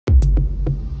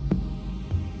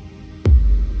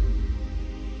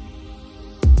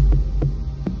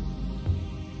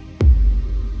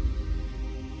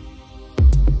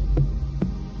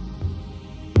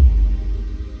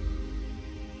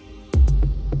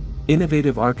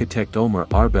Innovative architect Omer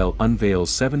Arbel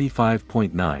unveils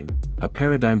 75.9, a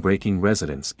paradigm-breaking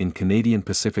residence in Canadian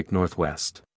Pacific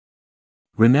Northwest.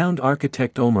 Renowned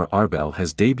architect Omer Arbel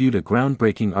has debuted a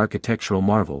groundbreaking architectural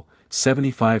marvel,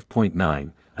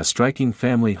 75.9, a striking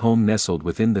family home nestled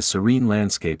within the serene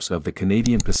landscapes of the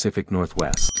Canadian Pacific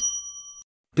Northwest.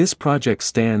 This project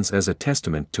stands as a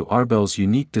testament to Arbel's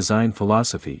unique design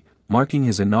philosophy, marking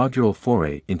his inaugural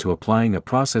foray into applying a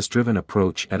process-driven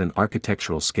approach at an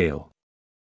architectural scale.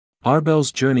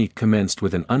 Arbel's journey commenced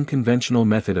with an unconventional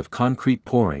method of concrete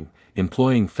pouring,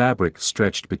 employing fabric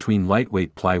stretched between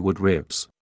lightweight plywood ribs.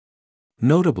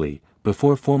 Notably,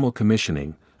 before formal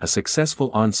commissioning, a successful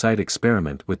on-site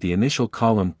experiment with the initial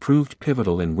column proved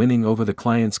pivotal in winning over the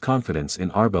client's confidence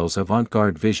in Arbel's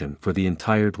avant-garde vision for the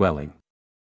entire dwelling.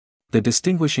 The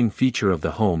distinguishing feature of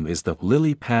the home is the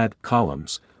lily pad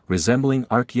columns, resembling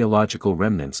archaeological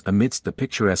remnants amidst the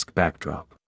picturesque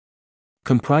backdrop.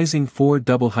 Comprising 4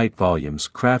 double-height volumes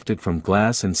crafted from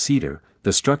glass and cedar,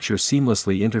 the structure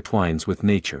seamlessly intertwines with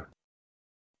nature.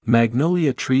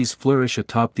 Magnolia trees flourish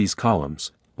atop these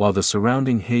columns, while the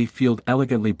surrounding hay field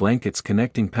elegantly blankets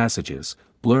connecting passages,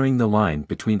 blurring the line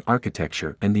between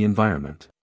architecture and the environment.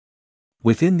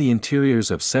 Within the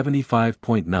interiors of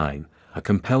 75.9, a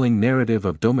compelling narrative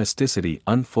of domesticity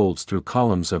unfolds through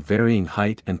columns of varying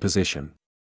height and position.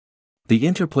 The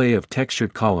interplay of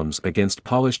textured columns against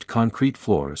polished concrete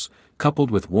floors, coupled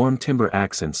with warm timber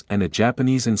accents and a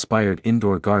Japanese-inspired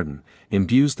indoor garden,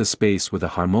 imbues the space with a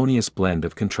harmonious blend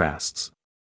of contrasts.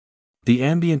 The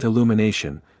ambient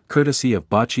illumination, courtesy of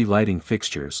Bocci lighting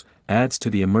fixtures, adds to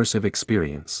the immersive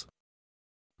experience.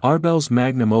 Arbel's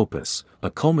magnum opus, a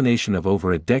culmination of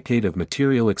over a decade of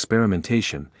material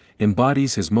experimentation,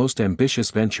 embodies his most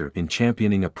ambitious venture in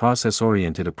championing a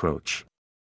process-oriented approach.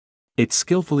 It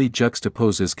skillfully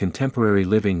juxtaposes contemporary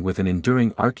living with an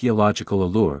enduring archaeological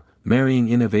allure, marrying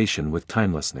innovation with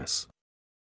timelessness.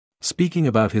 Speaking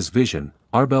about his vision,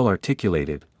 Arbel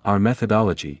articulated, "Our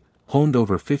methodology, honed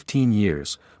over 15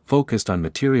 years, focused on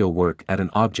material work at an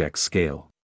object scale."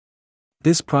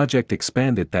 This project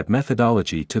expanded that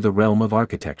methodology to the realm of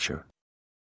architecture.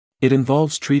 It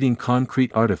involves treating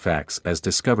concrete artifacts as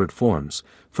discovered forms,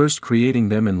 first creating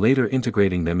them and later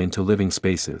integrating them into living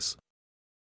spaces.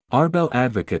 Arbel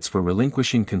advocates for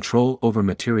relinquishing control over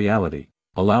materiality,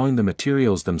 allowing the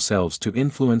materials themselves to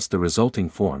influence the resulting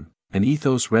form, an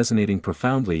ethos resonating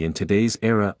profoundly in today's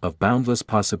era of boundless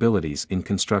possibilities in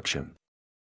construction.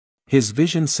 His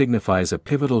vision signifies a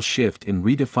pivotal shift in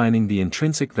redefining the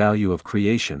intrinsic value of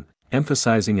creation,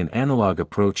 emphasizing an analog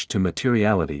approach to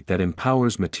materiality that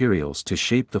empowers materials to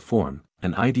shape the form,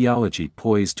 an ideology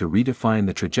poised to redefine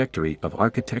the trajectory of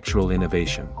architectural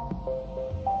innovation.